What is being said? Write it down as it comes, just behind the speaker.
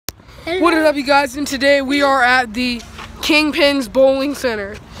What is up, you guys? And today we are at the Kingpin's Bowling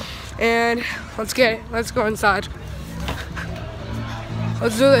Center, and let's go inside.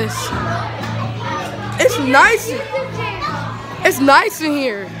 Let's do this. It's nice. It's nice in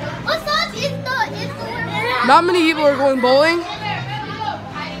here. Not many people are going bowling.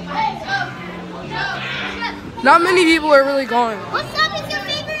 Not many people are really going. What's up? Is your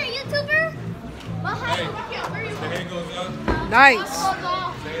favorite YouTuber? Nice.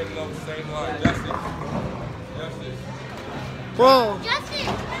 Bro.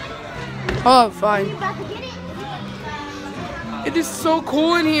 Oh, fine. It is so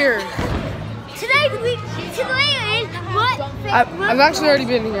cool in here. Today is what? I've actually already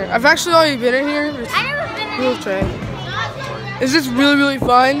been in here. I've actually already been in here. I never been in Real train. It's just really, really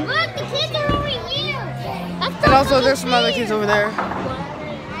fun. Look, the kids are over here. And also, there's some other kids over there.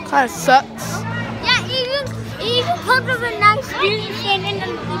 Kind of sucks. Yeah, even comes with a nice student standing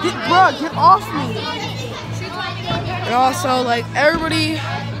in the Bro, get off me. And also, like, everybody.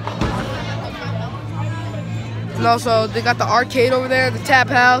 And also, they got the arcade over there, the tap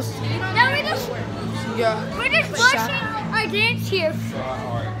house. Now we're just watching our dance here.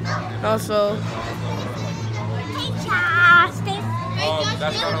 And also,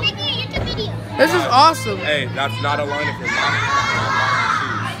 We're making a YouTube video. this is awesome. Hey, that's not a line if you're not.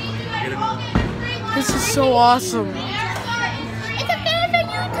 This is so awesome. It's a favorite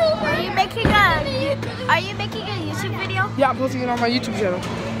YouTuber. Are you making a YouTube video? Yeah, I'm posting it on my YouTube channel.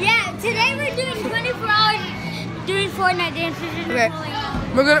 Yeah, today we're doing 24 hours doing Fortnite dances in the Okay.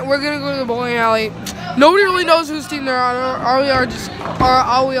 bowling. We're gonna go to the bowling alley. Nobody really knows whose team they're on. Are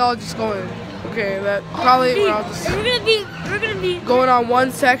we all just going? Okay, that probably we're all just We're gonna be going on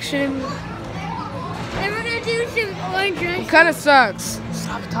one section. and we're gonna do some orange It rice. kind of sucks.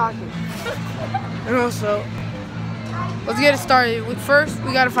 Stop talking. And also, let's get it started. First,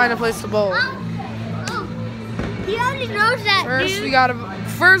 we gotta find a place to bowl. Oh, he already knows that, First, dude. we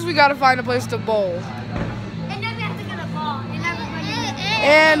gotta find a place to bowl, And then we have to get a ball.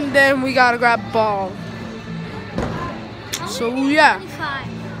 and then we gotta grab a ball. So yeah.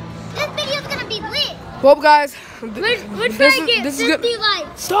 This video's gonna be lit. Well, guys, We're trying to get 50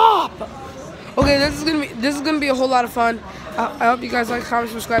 likes. Stop. Okay, this is gonna be a whole lot of fun. I hope you guys like,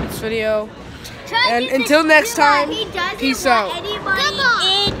 comment, subscribe to this video. And until next time, peace out.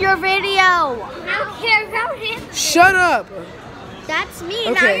 In your video. I don't care about him. Shut up. That's me.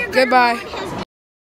 Okay, goodbye.